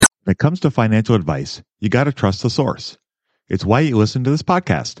When it comes to financial advice, you got to trust the source. It's why you listen to this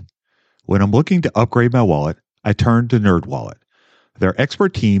podcast. When I'm looking to upgrade my wallet, I turn to NerdWallet. Their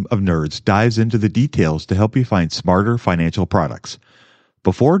expert team of nerds dives into the details to help you find smarter financial products.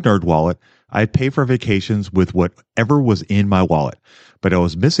 Before NerdWallet, I'd pay for vacations with whatever was in my wallet, but I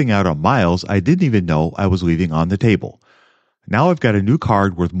was missing out on miles I didn't even know I was leaving on the table. Now I've got a new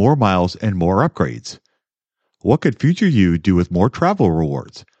card worth more miles and more upgrades. What could future you do with more travel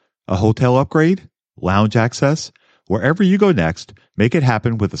rewards? A hotel upgrade? Lounge access? Wherever you go next, make it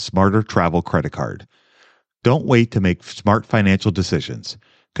happen with a smarter travel credit card. Don't wait to make smart financial decisions.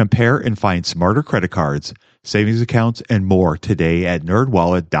 Compare and find smarter credit cards, savings accounts, and more today at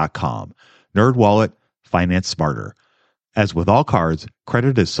nerdwallet.com. NerdWallet, finance smarter. As with all cards,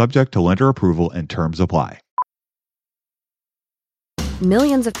 credit is subject to lender approval and terms apply.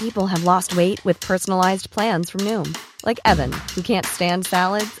 Millions of people have lost weight with personalized plans from Noom. Like Evan, who can't stand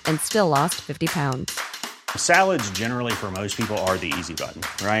salads and still lost 50 pounds. Salads generally for most people are the easy button,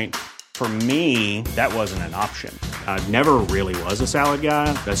 right? For me, that wasn't an option. I never really was a salad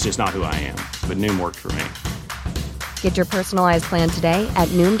guy. That's just not who I am. But Noom worked for me. Get your personalized plan today at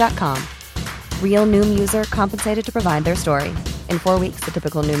Noom.com. Real Noom user compensated to provide their story. In 4 weeks, the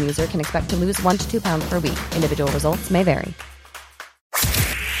typical Noom user can expect to lose 1 to 2 pounds per week. Individual results may vary.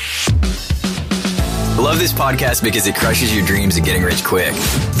 I love this podcast because it crushes your dreams of getting rich quick.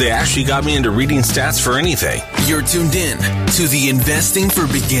 They actually got me into reading stats for anything. You're tuned in to the Investing for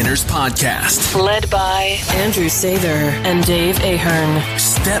Beginners podcast. Led by Andrew Sather and Dave Ahern.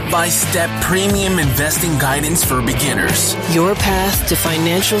 Step-by-step premium investing guidance for beginners. Your path to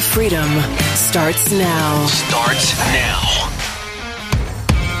financial freedom starts now. Starts now.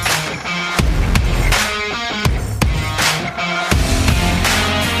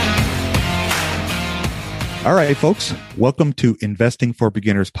 All right, folks, welcome to Investing for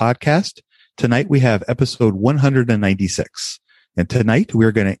Beginners podcast. Tonight we have episode 196. And tonight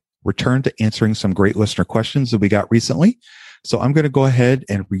we're going to return to answering some great listener questions that we got recently. So I'm going to go ahead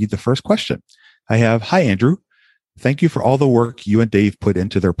and read the first question. I have, hi, Andrew. Thank you for all the work you and Dave put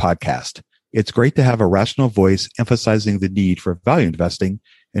into their podcast. It's great to have a rational voice emphasizing the need for value investing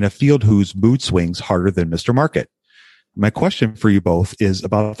in a field whose mood swings harder than Mr. Market. My question for you both is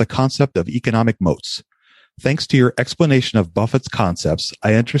about the concept of economic moats. Thanks to your explanation of Buffett's concepts,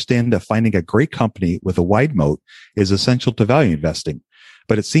 I understand that finding a great company with a wide moat is essential to value investing,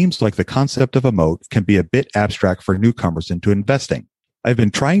 but it seems like the concept of a moat can be a bit abstract for newcomers into investing. I've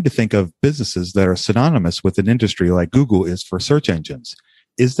been trying to think of businesses that are synonymous with an industry like Google is for search engines.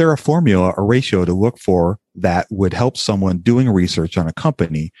 Is there a formula or ratio to look for that would help someone doing research on a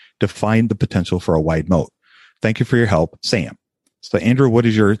company to find the potential for a wide moat? Thank you for your help, Sam. So, Andrew, what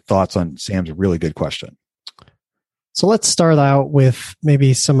is your thoughts on Sam's really good question? So let's start out with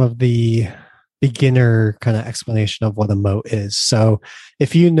maybe some of the beginner kind of explanation of what a moat is. So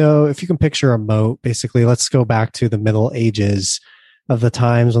if you can picture a moat, basically, let's go back to the Middle Ages of the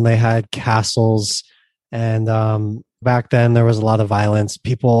times when they had castles. And back then there was a lot of violence,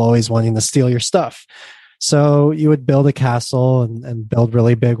 people always wanting to steal your stuff. So you would build a castle and build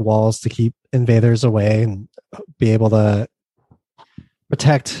really big walls to keep invaders away and be able to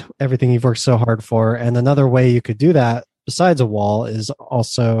protect everything you've worked so hard for. And another way you could do that besides a wall is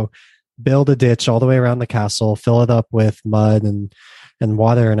also build a ditch all the way around the castle, fill it up with mud and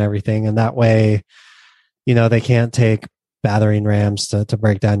water and everything. And that way, they can't take battering rams to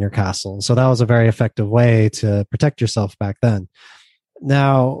break down your castle. So that was a very effective way to protect yourself back then.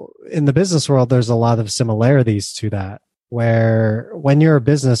 Now, in the business world, there's a lot of similarities to that, where when you're a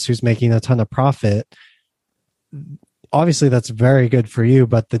business who's making a ton of profit, obviously that's very good for you,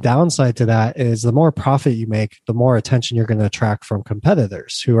 but the downside to that is the more profit you make, the more attention you're going to attract from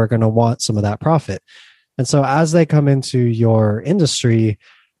competitors who are going to want some of that profit. And so as they come into your industry,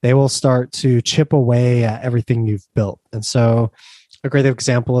 they will start to chip away at everything you've built. And so a great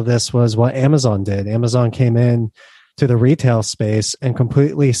example of this was what Amazon did. Amazon came in to the retail space and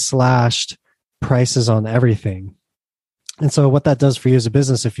completely slashed prices on everything. And so what that does for you as a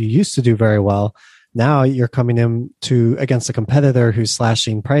business, if you used to do very well, now you're coming in against a competitor who's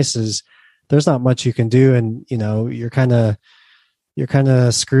slashing prices. There's not much you can do. And, you're kind of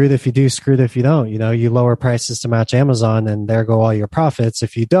screwed if you do, screwed if you don't. You lower prices to match Amazon and there go all your profits.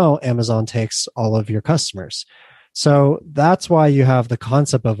 If you don't, Amazon takes all of your customers. So that's why you have the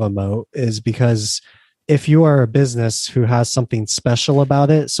concept of a moat, is because if you are a business who has something special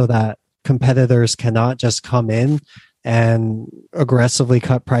about it so that competitors cannot just come in and aggressively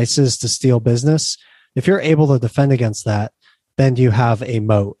cut prices to steal business, if you're able to defend against that, then you have a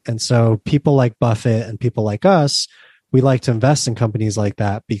moat. And so people like Buffett and people like us, we like to invest in companies like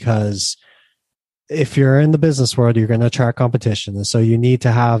that because if you're in the business world, you're going to attract competition. And so you need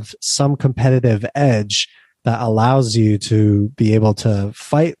to have some competitive edge that allows you to be able to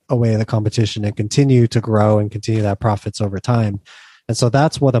fight away the competition and continue to grow and continue that profits over time. And so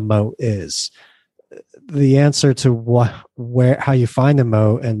that's what a moat is. The answer to how you find a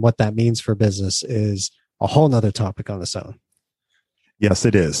moat and what that means for business is a whole nother topic on its own. Yes,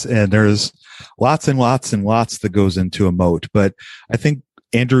 it is. And there's lots and lots and lots that goes into a moat. But I think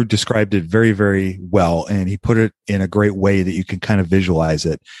Andrew described it very, very well, and he put it in a great way that you can kind of visualize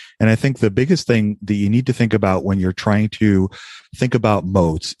it. And I think the biggest thing that you need to think about when you're trying to think about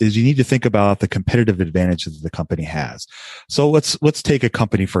moats is you need to think about the competitive advantages that the company has. So let's take a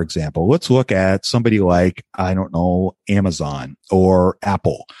company, for example. Let's look at somebody like, I don't know, Amazon or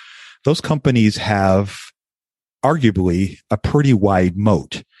Apple. Those companies have arguably a pretty wide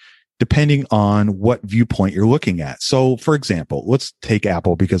moat, depending on what viewpoint you're looking at. So, for example, let's take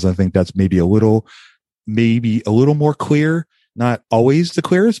Apple because I think that's maybe a little more clear. Not always the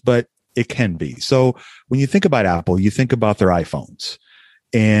clearest, but it can be. So when you think about Apple, you think about their iPhones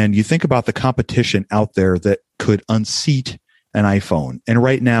and you think about the competition out there that could unseat an iPhone. And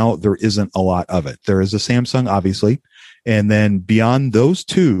right now there isn't a lot of it. There is a Samsung, obviously. And then beyond those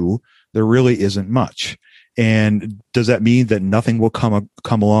two, there really isn't much. And does that mean that nothing will come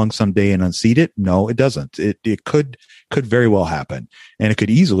along someday and unseat it? No, it doesn't. It could very well happen, and it could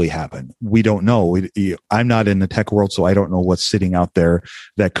easily happen. We don't know. I'm not in the tech world, so I don't know what's sitting out there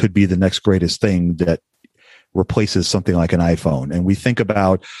that could be the next greatest thing that replaces something like an iPhone. And we think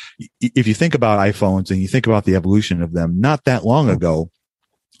about, if you think about iPhones and you think about the evolution of them, not that long ago,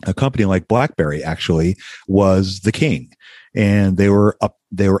 a company like BlackBerry actually was the king, and they were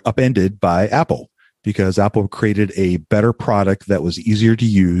upended by Apple, because Apple created a better product that was easier to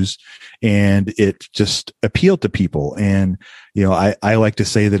use and it just appealed to people. And, you know, I like to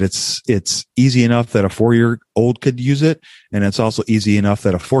say that it's easy enough that a 4-year-old could use it. And it's also easy enough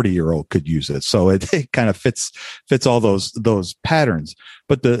that a 40-year-old could use it. So it kind of fits all those patterns.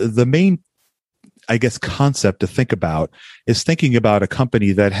 But the main, I guess, concept to think about is thinking about a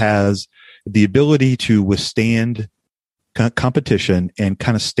company that has the ability to withstand competition and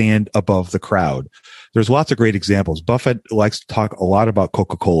kind of stand above the crowd. There's lots of great examples. Buffett likes to talk a lot about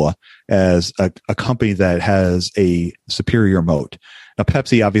Coca-Cola as a company that has a superior moat. Now,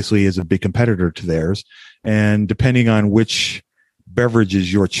 Pepsi obviously is a big competitor to theirs. And depending on which beverage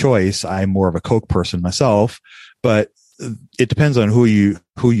is your choice, I'm more of a Coke person myself, but it depends on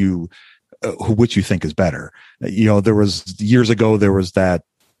which you think is better. You know, years ago, there was that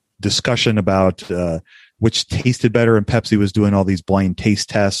discussion about, which tasted better, and Pepsi was doing all these blind taste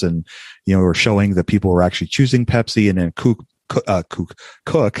tests, and you know, were showing that people were actually choosing Pepsi, and then Coke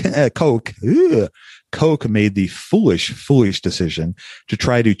made the foolish decision to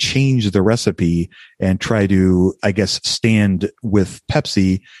try to change the recipe and try to, I guess, stand with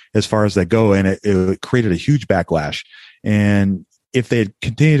Pepsi as far as that go, and it created a huge backlash. And if they had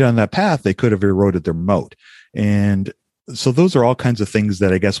continued on that path, they could have eroded their moat. And so those are all kinds of things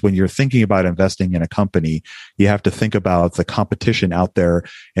that I guess when you're thinking about investing in a company, you have to think about the competition out there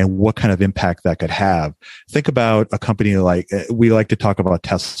and what kind of impact that could have. Think about a company like, we like to talk about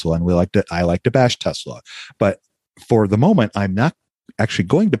Tesla, and I like to bash Tesla, but for the moment, I'm not actually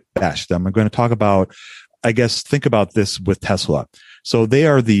going to bash them. I'm going to talk about, I guess, think about this with Tesla. So they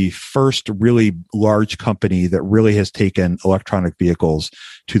are the first really large company that really has taken electronic vehicles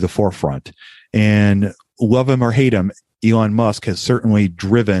to the forefront. And love him or hate him, Elon Musk has certainly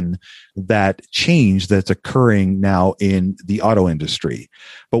driven that change that's occurring now in the auto industry.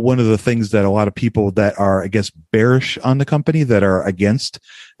 But one of the things that a lot of people that are, I guess, bearish on the company, that are against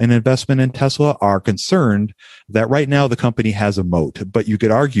an investment in Tesla, are concerned that right now the company has a moat. But you could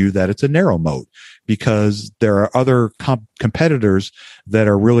argue that it's a narrow moat because there are other competitors that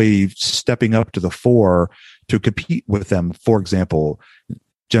are really stepping up to the fore to compete with them. For example,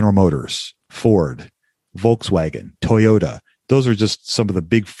 General Motors, Ford, Volkswagen, Toyota. Those are just some of the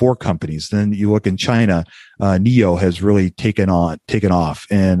big four companies. Then you look in China, NIO has really taken off.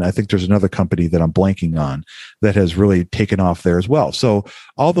 And I think there's another company that I'm blanking on that has really taken off there as well. So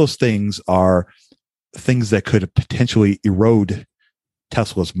all those things are things that could potentially erode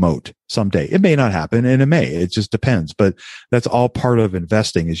Tesla's moat someday. It may not happen, and it just depends. But that's all part of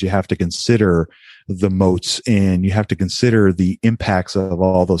investing, is you have to consider the moats and you have to consider the impacts of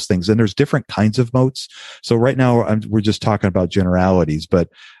all those things. And there's different kinds of moats. So right now we're just talking about generalities, but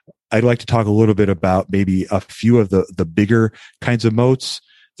I'd like to talk a little bit about maybe a few of the bigger kinds of moats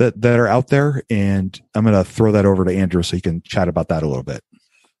that are out there. And I'm going to throw that over to Andrew so he can chat about that a little bit.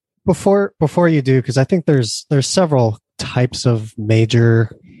 Before you do, because I think there's several types of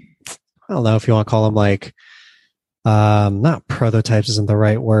major, I don't know if you want to call them like, not prototypes isn't the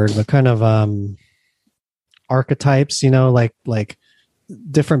right word, but kind of archetypes, like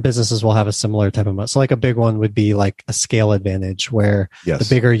different businesses will have a similar type of moat. So like a big one would be like a scale advantage where the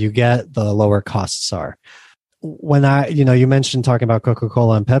bigger you get, the lower costs are. When you mentioned talking about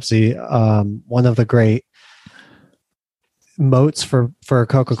Coca-Cola and Pepsi, one of the great moats for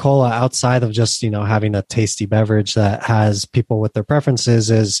Coca-Cola outside of just, having a tasty beverage that has people with their preferences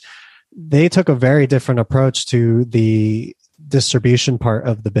is they took a very different approach to the distribution part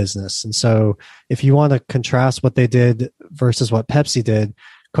of the business. And so if you want to contrast what they did versus what Pepsi did,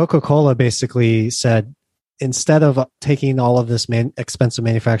 Coca-Cola basically said, instead of taking all of this expensive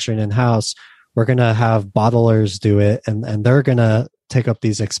manufacturing in-house, we're going to have bottlers do it, and they're going to take up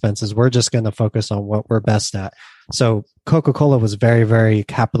these expenses. We're just going to focus on what we're best at. So Coca-Cola was very, very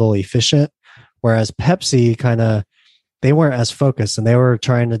capital efficient, whereas Pepsi they weren't as focused, and they were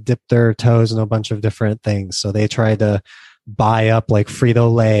trying to dip their toes in a bunch of different things. So they tried to buy up like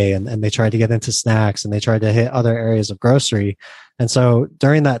Frito-Lay, and they tried to get into snacks, and they tried to hit other areas of grocery. And so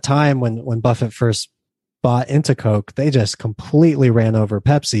during that time when Buffett first bought into Coke, they just completely ran over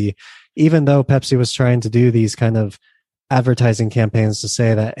Pepsi, even though Pepsi was trying to do these kind of advertising campaigns to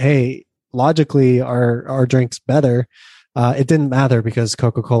say that, hey, logically our drink's better. It didn't matter because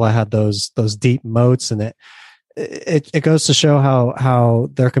Coca-Cola had those deep moats, and it goes to show how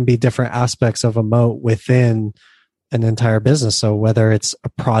there can be different aspects of a moat within an entire business. So whether it's a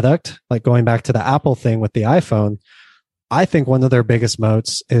product, like going back to the Apple thing with the iPhone, I think one of their biggest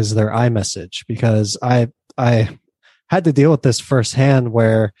moats is their iMessage, because I had to deal with this firsthand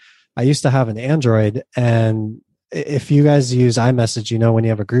where I used to have an Android, and if you guys use iMessage, when you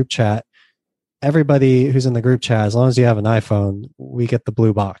have a group chat, everybody who's in the group chat, as long as you have an iPhone, we get the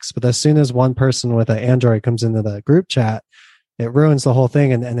blue box. But as soon as one person with an Android comes into the group chat, it ruins the whole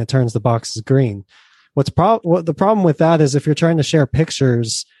thing, and it turns the boxes green. What the problem with that is if you're trying to share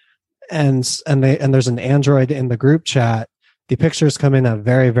pictures and there's an Android in the group chat, the pictures come in at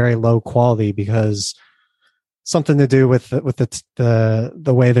very, very low quality because something to do with the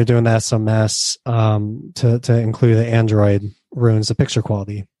way they're doing the SMS to include the Android ruins the picture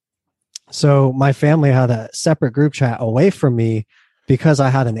quality. So my family had a separate group chat away from me because I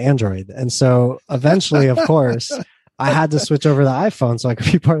had an Android. And so eventually, of course, I had to switch over to the iPhone so I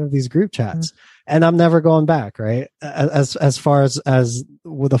could be part of these group chats. And I'm never going back, right? As far as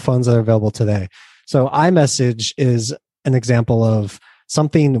with the phones that are available today. So iMessage is an example of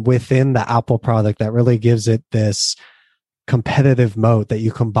something within the Apple product that really gives it this competitive moat that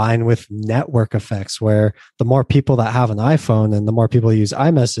you combine with network effects, where the more people that have an iPhone and the more people use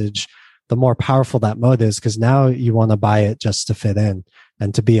iMessage, the more powerful that moat is, because now you want to buy it just to fit in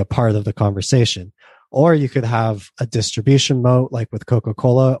and to be a part of the conversation. Or you could have a distribution moat like with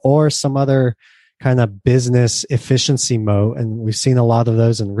Coca-Cola, or some other kind of business efficiency moat. And we've seen a lot of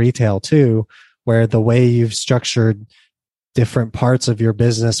those in retail too, where the way you've structured different parts of your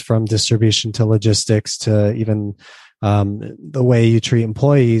business, from distribution to logistics to even the way you treat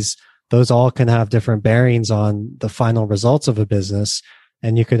employees, those all can have different bearings on the final results of a business.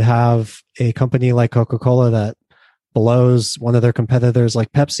 And you could have a company like Coca-Cola that blows one of their competitors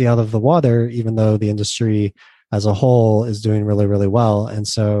like Pepsi out of the water, even though the industry as a whole is doing really, really well. And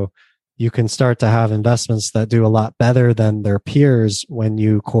so you can start to have investments that do a lot better than their peers when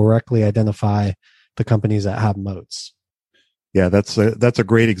you correctly identify the companies that have moats. Yeah, that's a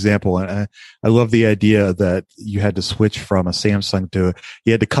great example. And I love the idea that you had to switch from a Samsung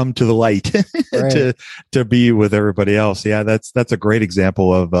you had to come to the light Right. to be with everybody else. Yeah, that's a great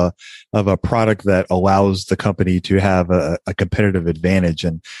example of a product that allows the company to have a competitive advantage,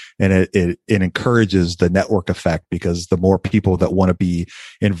 and it encourages the network effect, because the more people that want to be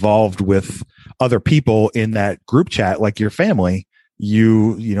involved with other people in that group chat, like your family,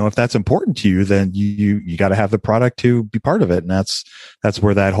 you know, if that's important to you, then you got to have the product to be part of it. And that's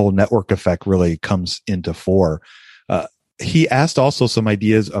where that whole network effect really comes into fore. He asked also some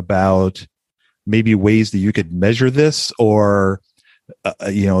ideas about maybe ways that you could measure this, or,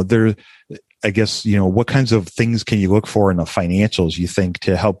 I guess, what kinds of things can you look for in the financials, you think,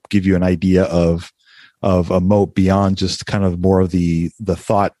 to help give you an idea of a moat beyond just kind of more of the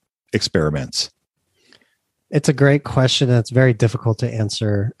thought experiments? It's a great question, and it's very difficult to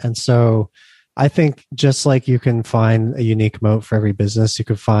answer. And so I think just like you can find a unique moat for every business, you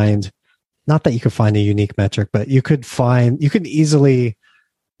could find, not that you could find a unique metric, but you could easily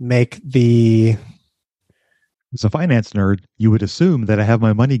make the... As a finance nerd, you would assume that I have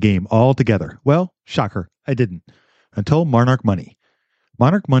my money game all together. Well, shocker, I didn't. Until Monarch Money.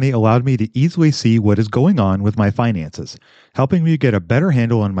 Monarch Money allowed me to easily see what is going on with my finances, helping me get a better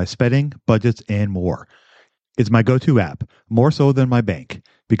handle on my spending, budgets, and more. It's my go-to app, more so than my bank,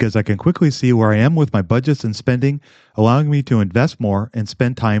 because I can quickly see where I am with my budgets and spending, allowing me to invest more and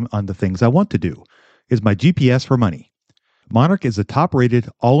spend time on the things I want to do. It's my GPS for money. Monarch is a top-rated,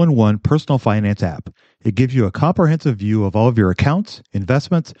 all-in-one personal finance app. It gives you a comprehensive view of all of your accounts,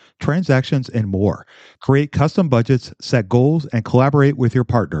 investments, transactions, and more. Create custom budgets, set goals, and collaborate with your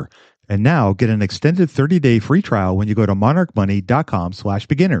partner. And now get an extended 30-day free trial when you go to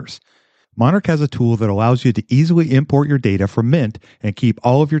monarchmoney.com/beginners. Monarch has a tool that allows you to easily import your data from Mint and keep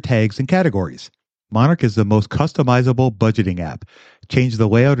all of your tags and categories. Monarch is the most customizable budgeting app. Change the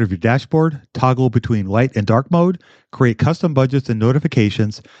layout of your dashboard, toggle between light and dark mode, create custom budgets and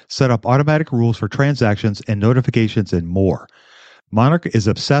notifications, set up automatic rules for transactions and notifications, and more. Monarch is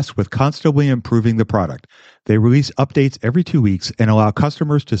obsessed with constantly improving the product. They release updates every 2 weeks and allow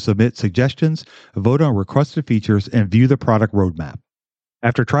customers to submit suggestions, vote on requested features, and view the product roadmap.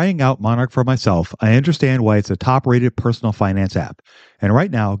 After trying out Monarch for myself, I understand why it's a top-rated personal finance app. And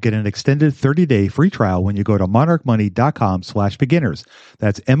right now, get an extended 30-day free trial when you go to monarchmoney.com/beginners.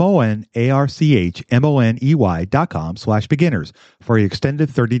 That's monarchmoney.com/beginners for your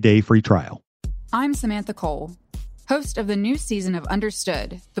extended 30-day free trial. I'm Samantha Cole, host of the new season of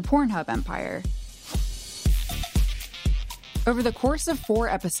Understood, the Pornhub Empire. Over the course of 4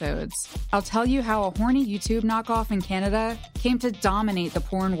 episodes, I'll tell you how a horny YouTube knockoff in Canada came to dominate the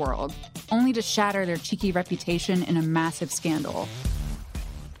porn world, only to shatter their cheeky reputation in a massive scandal.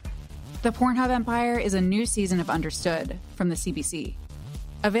 The Pornhub Empire is a new season of Understood from the CBC.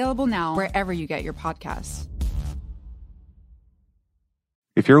 Available now wherever you get your podcasts.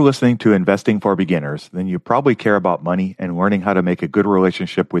 If you're listening to Investing for Beginners, then you probably care about money and learning how to make a good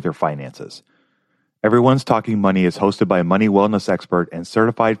relationship with your finances. Everyone's Talking Money is hosted by money wellness expert and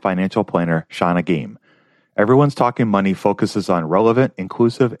certified financial planner, Shauna Game. Everyone's Talking Money focuses on relevant,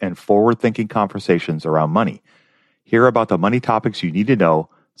 inclusive, and forward-thinking conversations around money. Hear about the money topics you need to know,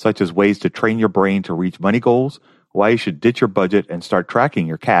 such as ways to train your brain to reach money goals, why you should ditch your budget and start tracking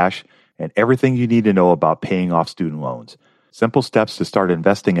your cash, and everything you need to know about paying off student loans. Simple steps to start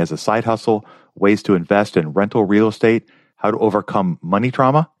investing as a side hustle, ways to invest in rental real estate, how to overcome money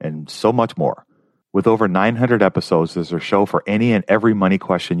trauma, and so much more. With over 900 episodes, there's a show for any and every money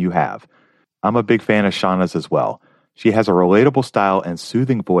question you have. I'm a big fan of Shauna's as well. She has a relatable style and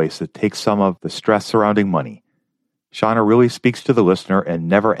soothing voice that takes some of the stress surrounding money. Shauna really speaks to the listener and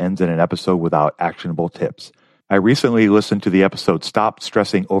never ends in an episode without actionable tips. I recently listened to the episode Stop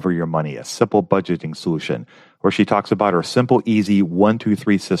Stressing Over Your Money, a simple budgeting solution, where she talks about her simple, easy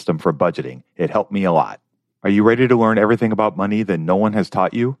 1-2-3 system for budgeting. It helped me a lot. Are you ready to learn everything about money that no one has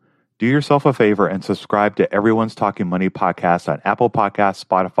taught you? Do yourself a favor and subscribe to Everyone's Talking Money podcast on Apple Podcasts,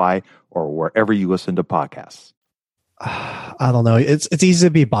 Spotify, or wherever you listen to podcasts. I don't know. It's easy to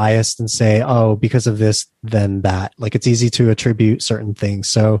be biased and say, oh, because of this, then that. Like, it's easy to attribute certain things.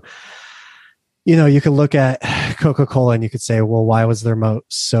 So, you could look at Coca-Cola and you could say, well, why was their moat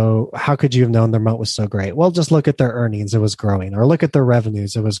so, how could you have known their moat was so great? Well, just look at their earnings. It was growing. Or look at their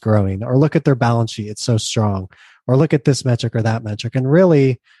revenues. It was growing. Or look at their balance sheet. It's so strong. Or look at this metric or that metric. And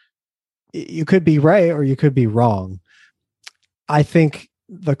really, you could be right or you could be wrong. I think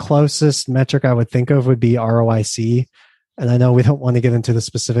the closest metric I would think of would be ROIC. And I know we don't want to get into the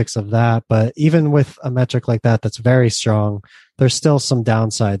specifics of that, but even with a metric like that, that's very strong, there's still some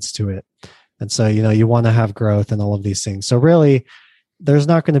downsides to it. And so, you want to have growth and all of these things. So really, there's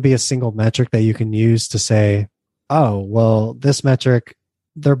not going to be a single metric that you can use to say, oh, well, this metric,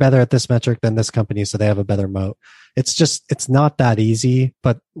 they're better at this metric than this company, so they have a better moat. It's not that easy,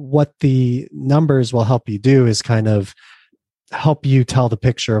 but what the numbers will help you do is kind of help you tell the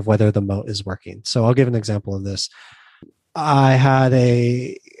picture of whether the moat is working. So I'll give an example of this. I had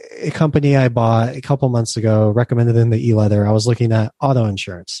a company I bought a couple months ago, recommended in the e-letter. I was looking at auto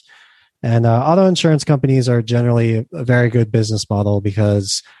insurance. And auto insurance companies are generally a very good business model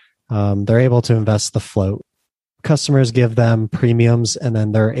because they're able to invest the float. Customers give them premiums, and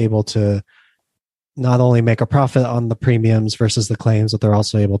then they're able to not only make a profit on the premiums versus the claims, but they're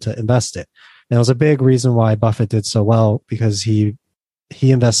also able to invest it. And it was a big reason why Buffett did so well, because he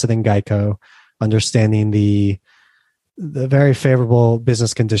invested in Geico, understanding the very favorable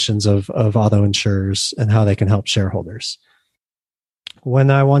business conditions of auto insurers and how they can help shareholders. When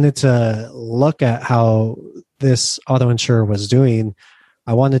I wanted to look at how this auto insurer was doing,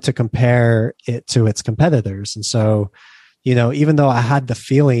 I wanted to compare it to its competitors. And so, even though I had the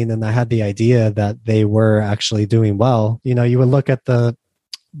feeling and I had the idea that they were actually doing well, you would look at the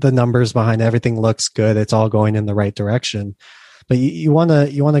numbers behind everything looks good. It's all going in the right direction. but you want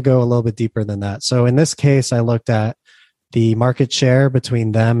to go a little bit deeper than that. So in this case, I looked at the market share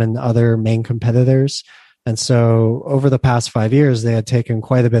between them and other main competitors. And so over the past 5 years, they had taken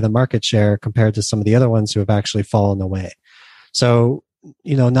quite a bit of market share compared to some of the other ones who have actually fallen away. So,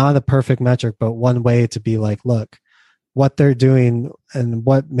 not a perfect metric, but one way to be like, look, what they're doing and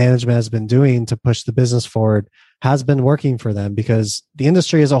what management has been doing to push the business forward has been working for them, because the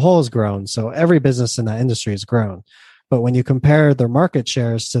industry as a whole has grown. So every business in that industry has grown. But when you compare their market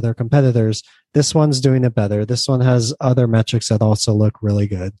shares to their competitors, this one's doing it better. This one has other metrics that also look really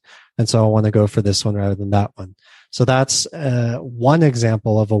good. And so I want to go for this one rather than that one. So that's one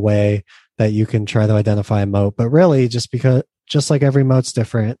example of a way that you can try to identify a moat. But really, just like every moat's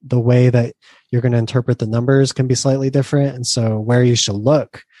different, the way that you're going to interpret the numbers can be slightly different. And so where you should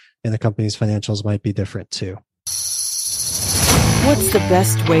look in the company's financials might be different too. What's the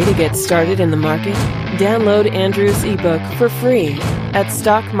best way to get started in the market? Download Andrew's ebook for free at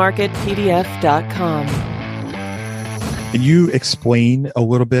stockmarketpdf.com. Can you explain a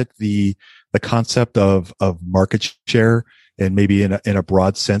little bit the concept of market share, and maybe in a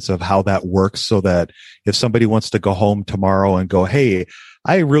broad sense of how that works, so that if somebody wants to go home tomorrow and go, hey,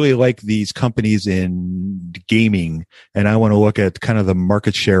 I really like these companies in gaming, and I want to look at kind of the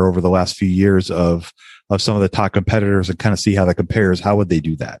market share over the last few years of some of the top competitors and kind of see how that compares, how would they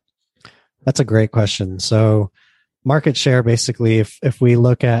do that? That's a great question. So market share, basically, if we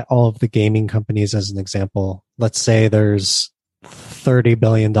look at all of the gaming companies as an example, let's say there's $30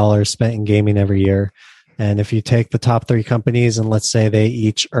 billion spent in gaming every year. And if you take the top 3 companies and let's say they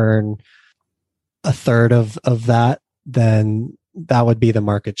each earn a third of that, then that would be the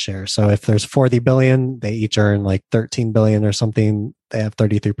market share. So if there's 40 billion, they each earn like 13 billion or something. They have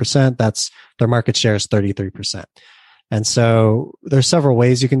 33%. That's their market share is 33%. And so there's several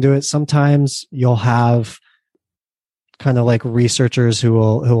ways you can do it. Sometimes you'll have kind of like researchers who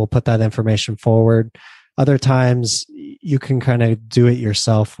will put that information forward. Other times you can kind of do it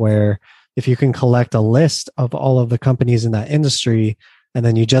yourself, where if you can collect a list of all of the companies in that industry, and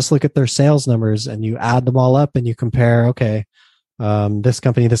then you just look at their sales numbers and you add them all up and you compare, okay, this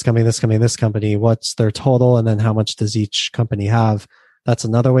company, this company, this company, this company, what's their total? And then how much does each company have? That's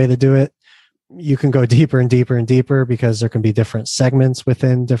another way to do it. You can go deeper and deeper and deeper because there can be different segments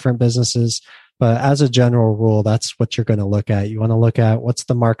within different businesses. But as a general rule, that's what you're going to look at. You want to look at what's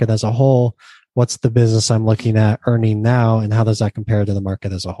the market as a whole, what's the business I'm looking at earning now, and how does that compare to the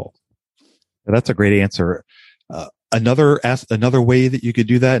market as a whole? That's a great answer. Another way that you could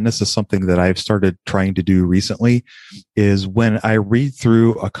do that, and this is something that I've started trying to do recently, is when I read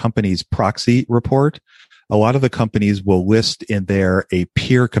through a company's proxy report, a lot of the companies will list in there a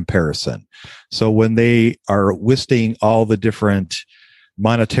peer comparison. So when they are listing all the different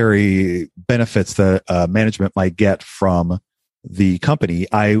monetary benefits that management might get from the company,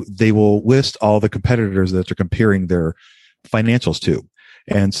 they will list all the competitors that they're comparing their financials to.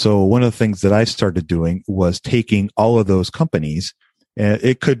 And so one of the things that I started doing was taking all of those companies, and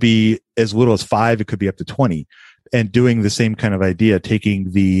it could be as little as 5, it could be up to 20, and doing the same kind of idea, taking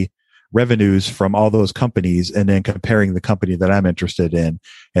the revenues from all those companies and then comparing the company that I'm interested in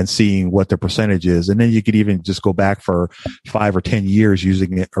and seeing what the percentage is. And then you could even just go back for 5 or 10 years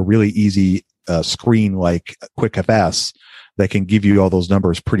using a really easy screen like QuickFS that can give you all those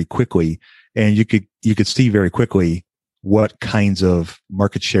numbers pretty quickly. And you could see very quickly what kinds of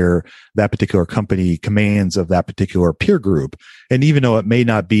market share that particular company commands of that particular peer group. And even though it may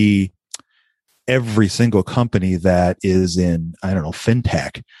not be every single company that is in,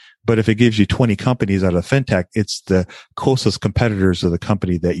 fintech, but if it gives you 20 companies out of fintech, it's the closest competitors of the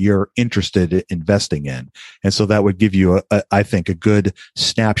company that you're interested in investing in. And so that would give you, I think, a good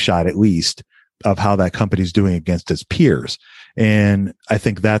snapshot, at least, of how that company's doing against its peers. And I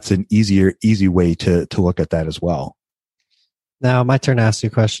think that's an easy way to look at that as well. Now, my turn to ask you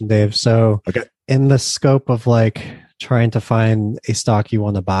a question, Dave. So okay, in the scope of like trying to find a stock you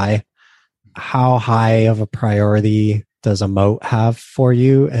want to buy, how high of a priority does a moat have for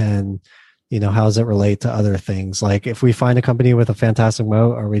you? And, how does it relate to other things? Like if we find a company with a fantastic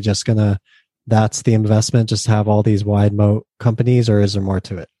moat, are we just that's the investment, just have all these wide moat companies, or is there more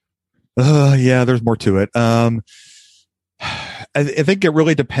to it? Yeah, there's more to it. I think it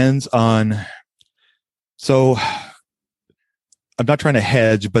really depends on, so I'm not trying to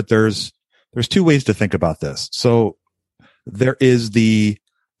hedge, but there's 2 ways to think about this. So there is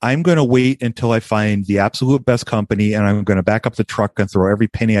I'm going to wait until I find the absolute best company, and I'm going to back up the truck and throw every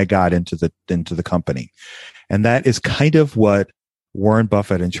penny I got into the company. And that is kind of what Warren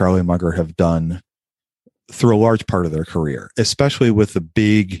Buffett and Charlie Munger have done through a large part of their career, especially with the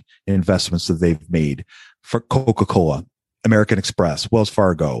big investments that they've made for Coca-Cola. American Express, Wells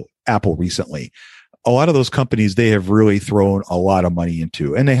Fargo, Apple recently. A lot of those companies, they have really thrown a lot of money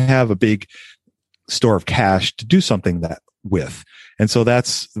into, and they have a big store of cash to do something that with. And so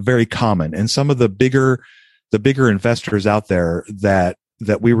that's very common. And some of the bigger investors out there that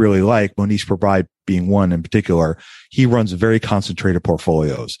we really like, Monish Prabhai being one in particular, he runs very concentrated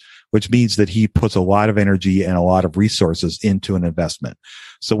portfolios, which means that he puts a lot of energy and a lot of resources into an investment.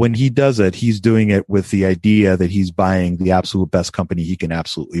 So when he does it, he's doing it with the idea that he's buying the absolute best company he can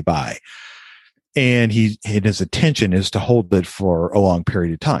absolutely buy. And his intention is to hold it for a long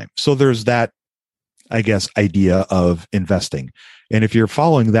period of time. So there's that, I guess, idea of investing. And if you're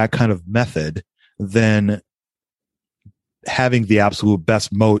following that kind of method, then having the absolute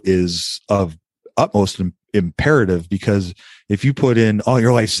best moat is of utmost imperative, because if you put in all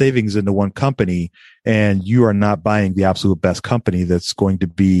your life savings into one company and you are not buying the absolute best company that's going to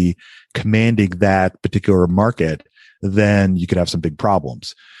be commanding that particular market, then you could have some big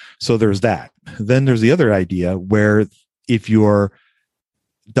problems. So there's that. Then there's the other idea where if you're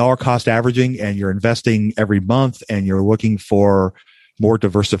dollar cost averaging and you're investing every month and you're looking for more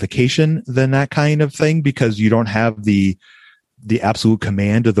diversification than that kind of thing, because you don't have the absolute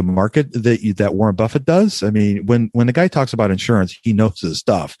command of the market that Warren Buffett does. I mean, when the guy talks about insurance, he knows his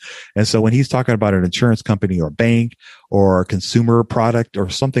stuff. And so when he's talking about an insurance company or bank or a consumer product or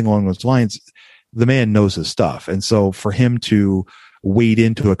something along those lines, the man knows his stuff. And so for him to wade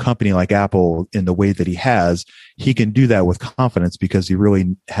into a company like Apple in the way that he has, he can do that with confidence because he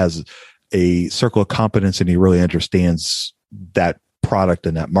really has a circle of competence and he really understands that product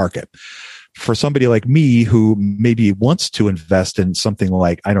and that market. For somebody like me who maybe wants to invest in something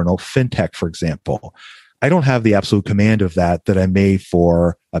like, I don't know, fintech, for example, I don't have the absolute command of that I may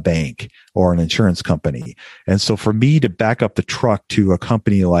for a bank or an insurance company. And so for me to back up the truck to a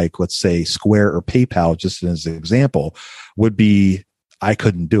company like, let's say, Square or PayPal, just as an example, would be, I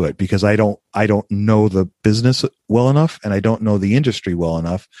couldn't do it because I don't know the business well enough and I don't know the industry well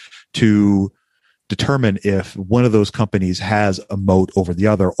enough to determine if one of those companies has a moat over the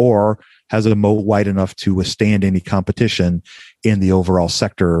other or has a moat wide enough to withstand any competition in the overall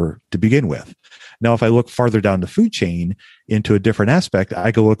sector to begin with. Now, if I look farther down the food chain into a different aspect,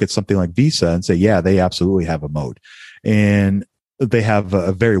 I could look at something like Visa and say, yeah, they absolutely have a moat. And they have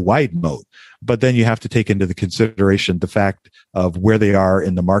a very wide moat. But then you have to take into the consideration the fact of where they are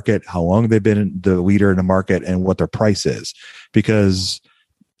in the market, how long they've been the leader in the market, and what their price is. Because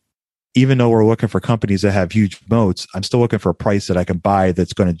even though we're looking for companies that have huge moats, I'm still looking for a price that I can buy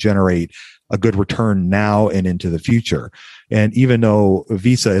that's going to generate a good return now and into the future. And even though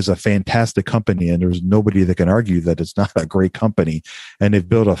Visa is a fantastic company and there's nobody that can argue that it's not a great company, and they've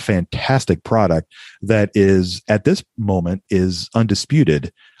built a fantastic product that is at this moment is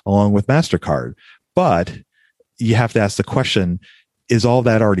undisputed along with MasterCard. But you have to ask the question, is all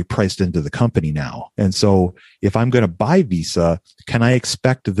that already priced into the company now? And so if I'm going to buy Visa, can I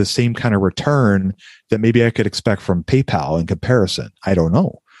expect the same kind of return that maybe I could expect from PayPal in comparison? I don't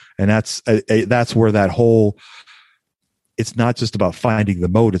know. And that's where that whole, it's not just about finding the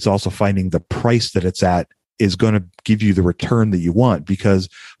moat, it's also finding the price that it's at is going to give you the return that you want. Because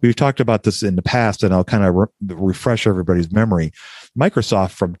we've talked about this in the past, and I'll kind of refresh everybody's memory.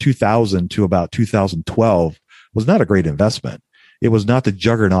 Microsoft from 2000 to about 2012 was not a great investment. It was not the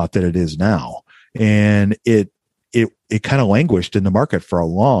juggernaut that it is now. And it kind of languished in the market for a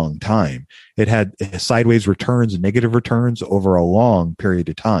long time. It had sideways returns and negative returns over a long period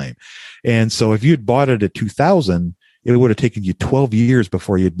of time. And so if you'd bought it at 2000, it would have taken you 12 years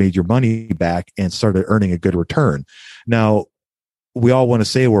before you'd made your money back and started earning a good return. Now, we all want to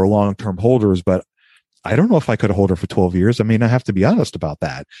say we're long-term holders, but I don't know if I could have held it for 12 years. I mean, I have to be honest about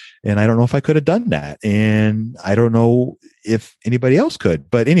that. And I don't know if I could have done that. And I don't know if anybody else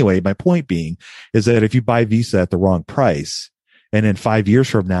could. But anyway, my point being is that if you buy Visa at the wrong price, and in 5 years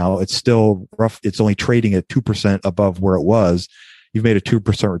from now, it's still rough, it's only trading at 2% above where it was, you've made a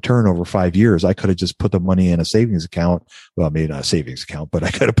 2% return over 5 years. I could have just put the money in a savings account. Well, maybe not a savings account, but I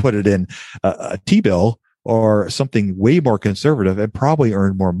could have put it in a T-bill or something way more conservative and probably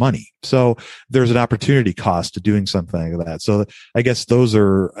earn more money. So there's an opportunity cost to doing something like that. So I guess those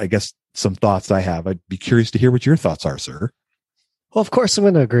are, some thoughts I have. I'd be curious to hear what your thoughts are, sir. Well, of course, I'm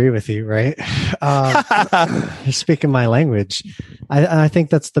going to agree with you, right? You're speaking my language. I think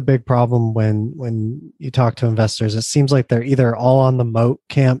that's the big problem when you talk to investors. It seems like they're either all on the moat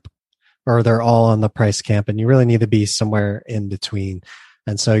camp or they're all on the price camp, and you really need to be somewhere in between.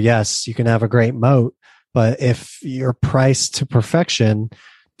 And so, yes, you can have a great moat, but if you're priced to perfection,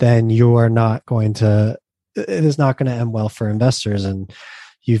 then it is not going to end well for investors. And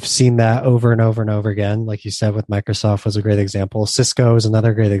You've seen that over and over and over again. Like you said, with Microsoft was a great example. Cisco is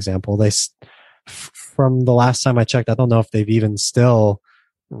another great example. From the last time I checked, I don't know if they've even still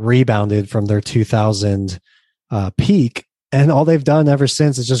rebounded from their 2000 peak. And all they've done ever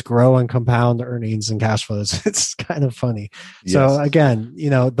since is just grow and compound earnings and cash flows. It's kind of funny. Yes. So again,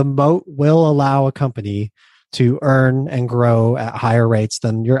 the moat will allow a company to earn and grow at higher rates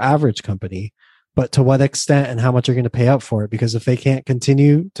than your average company. But to what extent and how much you're going to pay out for it? Because if they can't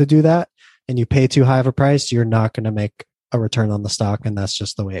continue to do that and you pay too high of a price, you're not going to make a return on the stock. And that's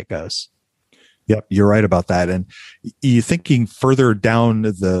just the way it goes. Yep, you're right about that. And you thinking further down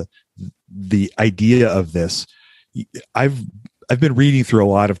the idea of this, I've been reading through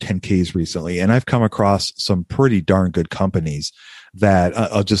a lot of 10Ks recently, and I've come across some pretty darn good companies that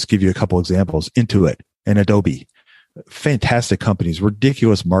I'll just give you a couple examples. Intuit and Adobe, fantastic companies,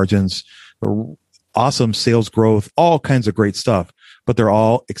 ridiculous margins, awesome sales growth, all kinds of great stuff, but they're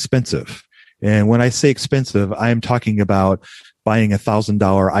all expensive. And when I say expensive, I'm talking about buying $1,000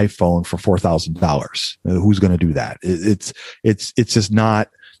 iPhone for $4,000. Who's going to do that? It's just not.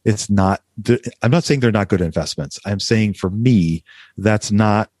 It's not. I'm not saying they're not good investments. I'm saying for me, that's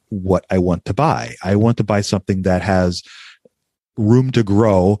not what I want to buy. I want to buy something that has room to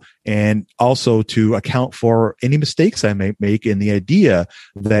grow and also to account for any mistakes I may make in the idea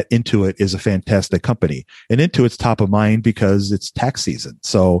that Intuit is a fantastic company. And Intuit's top of mind because it's tax season.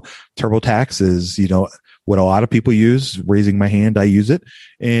 So TurboTax is, what a lot of people use. Raising my hand, I use it.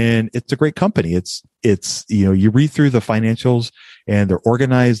 And it's a great company. It's you read through the financials and they're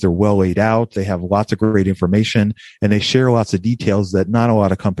organized, they're well laid out, they have lots of great information, and they share lots of details that not a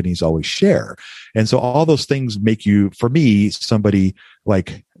lot of companies always share. And so all those things make you, for me, somebody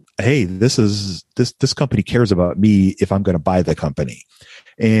like, hey, this company cares about me if I'm going to buy the company.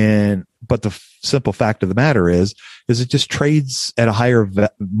 But the simple fact of the matter is it just trades at a higher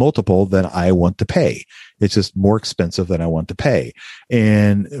multiple than I want to pay. It's just more expensive than I want to pay.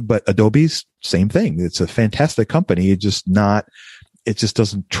 But Adobe's same thing. It's a fantastic company. It just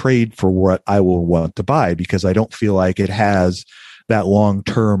doesn't trade for what I will want to buy because I don't feel like it has that long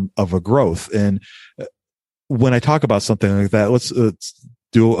term of a growth. And when I talk about something like that, let's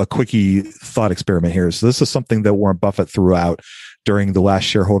do a quickie thought experiment here. So this is something that Warren Buffett threw out during the last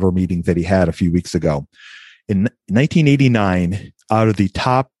shareholder meeting that he had a few weeks ago. In 1989, out of the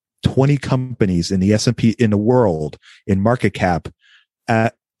top 20 companies in the S&P in the world in market cap,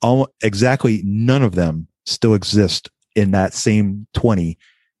 exactly none of them still exist in that same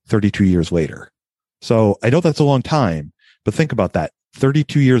 32 years later. So I know that's a long time, but think about that.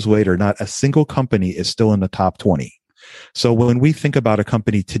 32 years later, not a single company is still in the top 20. So when we think about a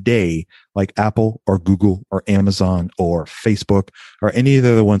company today, like Apple or Google or Amazon or Facebook or any of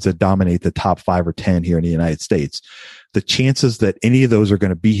the other ones that dominate the top 5 or 10 here in the United States, the chances that any of those are going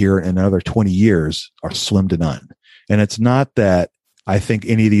to be here in another 20 years are slim to none. And it's not that I think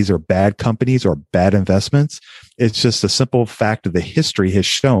any of these are bad companies or bad investments. It's just a simple fact of the history has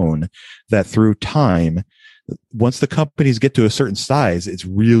shown that through time, once the companies get to a certain size, it's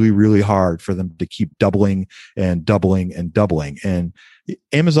really, really hard for them to keep doubling and doubling and doubling. And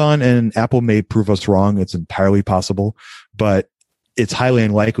Amazon and Apple may prove us wrong. It's entirely possible, but it's highly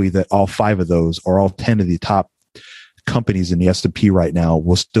unlikely that all 5 of those or all 10 of the top companies in the S&P right now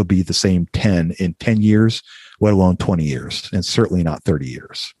will still be the same 10 in 10 years, let alone 20 years, and certainly not 30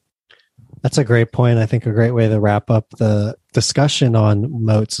 years. That's a great point. I think a great way to wrap up the discussion on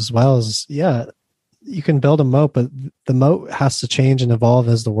moats as well is, you can build a moat, but the moat has to change and evolve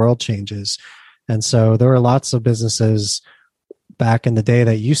as the world changes. And so there were lots of businesses back in the day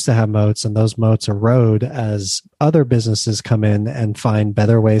that used to have moats, and those moats erode as other businesses come in and find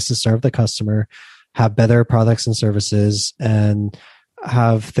better ways to serve the customer, have better products and services, and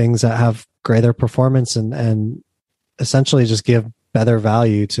have things that have greater performance and essentially just give better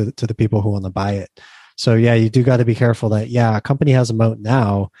value to the people who want to buy it. So you do got to be careful that, a company has a moat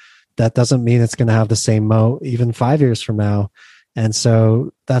now. That doesn't mean it's going to have the same moat even 5 years from now. And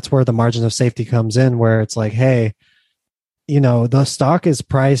so that's where the margin of safety comes in, where it's like, hey, the stock is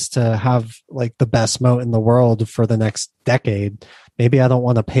priced to have like the best moat in the world for the next decade. Maybe I don't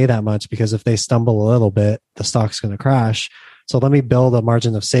want to pay that much because if they stumble a little bit, the stock's going to crash. So let me build a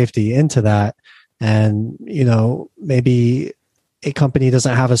margin of safety into that. And, maybe a company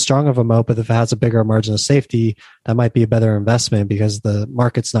doesn't have as strong of a moat, but if it has a bigger margin of safety, that might be a better investment because the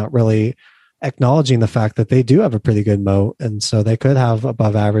market's not really acknowledging the fact that they do have a pretty good moat. And so they could have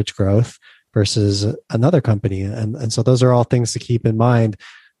above average growth versus another company. And so those are all things to keep in mind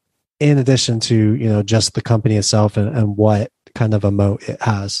in addition to, just the company itself and what kind of a moat it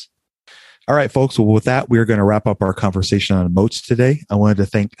has. All right, folks. Well, with that, we're going to wrap up our conversation on Moats today. I wanted to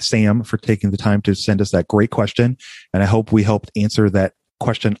thank Sam for taking the time to send us that great question. And I hope we helped answer that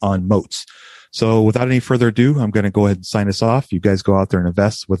question on Moats. So without any further ado, I'm going to go ahead and sign us off. You guys go out there and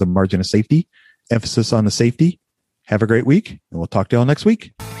invest with a margin of safety, emphasis on the safety. Have a great week, and we'll talk to y'all next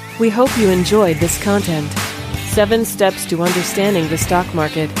week. We hope you enjoyed this content. 7 Steps to Understanding the Stock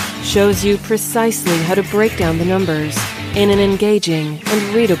Market shows you precisely how to break down the numbers in an engaging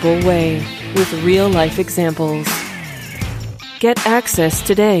and readable way with real-life examples. Get access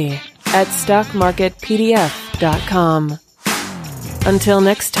today at stockmarketpdf.com. Until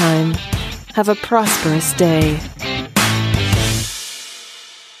next time, have a prosperous day.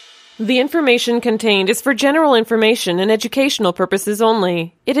 The information contained is for general information and educational purposes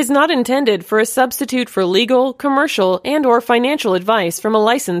only. It is not intended for a substitute for legal, commercial, and/or financial advice from a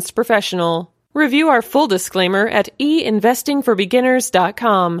licensed professional. Review our full disclaimer at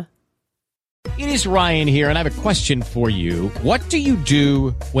einvestingforbeginners.com. It is Ryan here, and I have a question for you. What do you do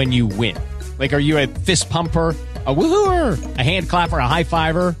when you win? Like, are you a fist pumper, a woohooer, a hand clapper, a high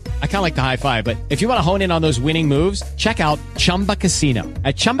fiver? I kind of like the high five, but if you want to hone in on those winning moves, check out Chumba Casino.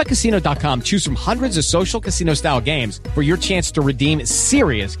 At ChumbaCasino.com, choose from hundreds of social casino style games for your chance to redeem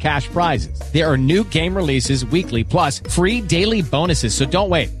serious cash prizes. There are new game releases weekly, plus free daily bonuses. So don't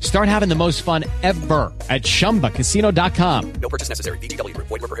wait. Start having the most fun ever at ChumbaCasino.com. No purchase necessary. VGW. Void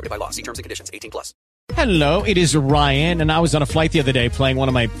where prohibited by law. See terms and conditions. 18+. Hello, it is Ryan, and I was on a flight the other day playing one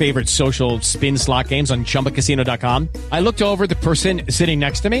of my favorite social spin slot games on ChumbaCasino.com. I looked over at the person sitting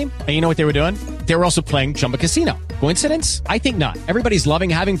next to me, and you know what they were doing? They were also playing Chumba Casino. Coincidence? I think not. Everybody's loving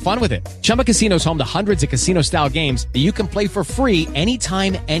having fun with it. Chumba Casino is home to hundreds of casino-style games that you can play for free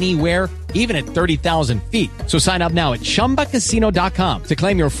anytime, anywhere, even at 30,000 feet. So sign up now at ChumbaCasino.com to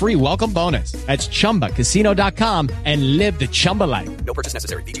claim your free welcome bonus. That's ChumbaCasino.com and live the Chumba life. No purchase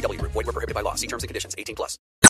necessary. VGW. Void where prohibited by law. See terms and conditions. 18+.